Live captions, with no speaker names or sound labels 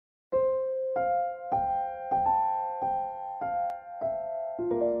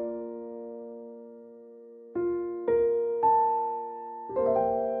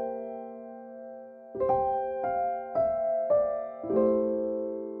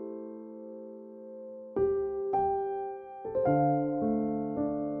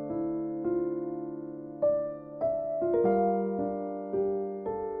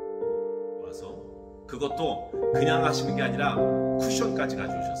그것도 그냥 하시는 게 아니라 쿠션까지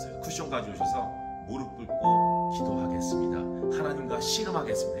가져오셨어요. 쿠션까지 오셔서 무릎 꿇고 기도하겠습니다. 하나님과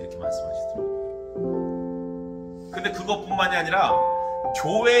씨름하겠습니다. 이렇게 말씀하시더라고요. 근데 그것뿐만이 아니라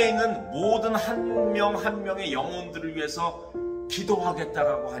교회에 있는 모든 한 명 한 명의 영혼들을 위해서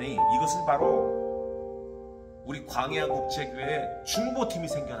기도하겠다라고 하니 이것은 바로 우리 광야 국제교회 중보팀이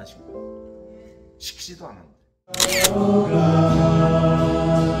생겨나신 거예요. 시키지도 않았는데.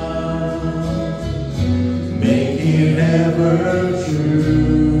 Make it ever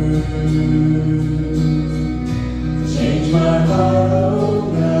true. Change my heart, oh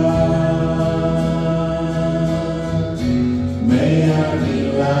God. May I be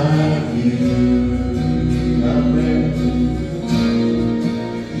like you. Amen.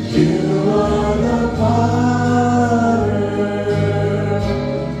 You are the potter.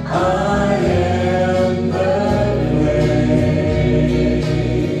 I am the clay.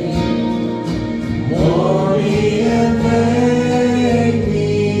 Mold me and make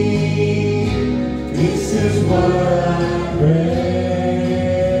me. This is what I pray.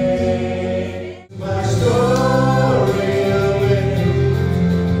 My story of it.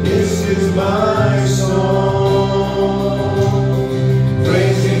 This is my song.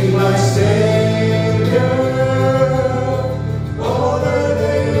 Praising my Savior all the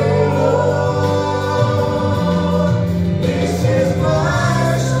day long. This is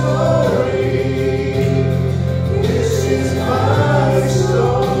my story. This is my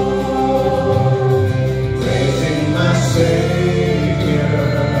song. Praising my Savior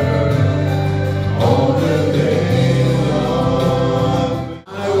all the day long. I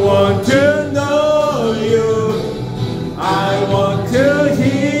want to know you. I want to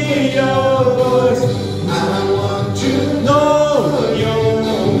hear your voice. I want to know you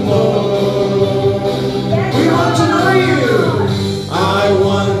more. We want to know you. I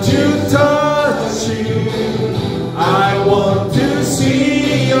want to touch you. I want to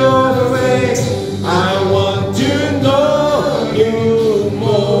see your face. I want to know you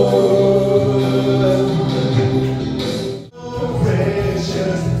more. So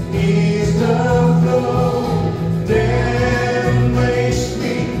precious is the flow that makes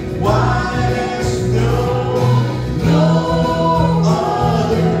me white as snow. No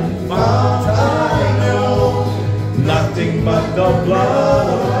other fount I know. Nothing but the blood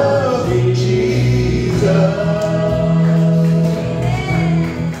of Jesus.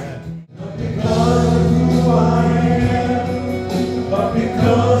 Not because of who I am, but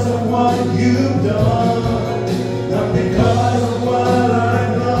because of what you've done. Not because of what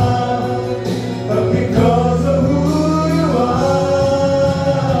I've done, but because of who you are.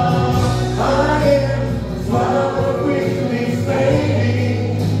 I am a flower quickly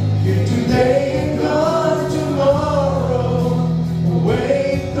fading, here today and gone tomorrow.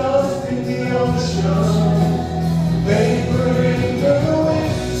 Away dust in the ocean, vapor in the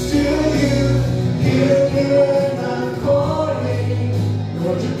wind. Still you hear me when I'm calling.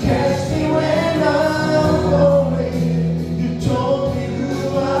 Lord, you catch me when I'm falling. You told me who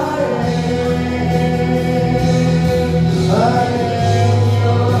I am. I am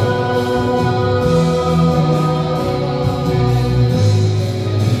yours.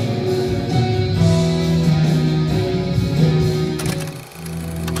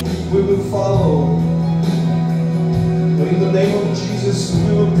 We will follow. But in the name of Jesus,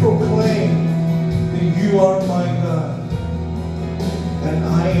 we will proclaim that you are my God and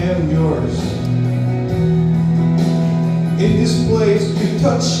I am yours. In this place, you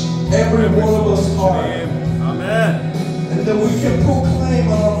touch every one of us heart, 아멘. and that we can proclaim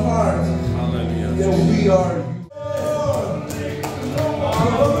our heart 할렐루야. that we are you.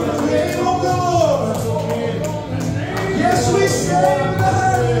 Yes, we say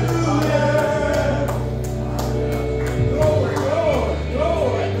hallelujah.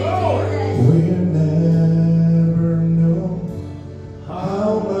 We'll never know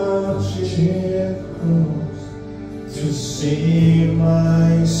how much it costs to see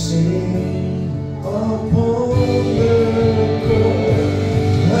my sin upon the cross.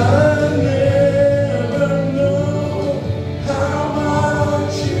 I never know how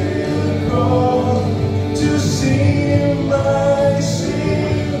much it costs to see my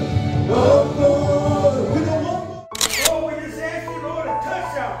sin upon. We don't want. Lord, we just ask you, Lord, to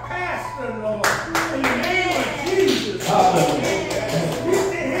touch our pastor, Lord, in the name of Jesus. Speak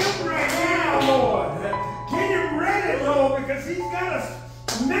to him right now, Lord. Get him ready, Lord, because he's got a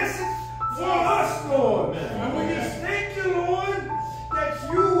message for us, Lord. And we just thank you, Lord, that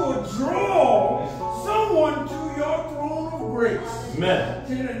you will draw someone to your throne of grace. Amen.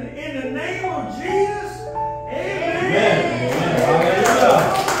 In the name of Jesus, amen. Amen. Hallelujah.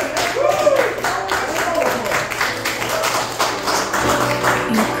 Woo!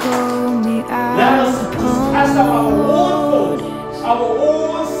 our own thoughts, our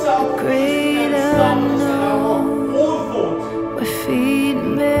own self-creation and selfless and our own thoughts. where feet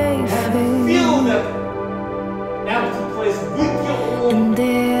may And fail, fill that empty place with your own. and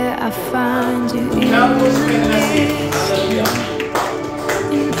there I find you Now we're in singing that sing. Hallelujah.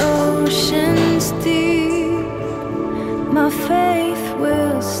 in oceans deep. My faith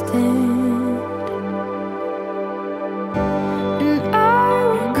will stand, and I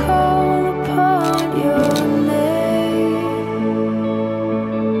will call upon your name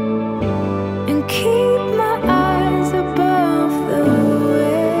and keep my eyes above the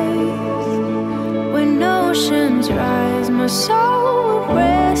waves. When oceans rise, my soul will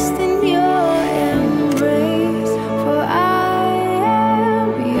rest in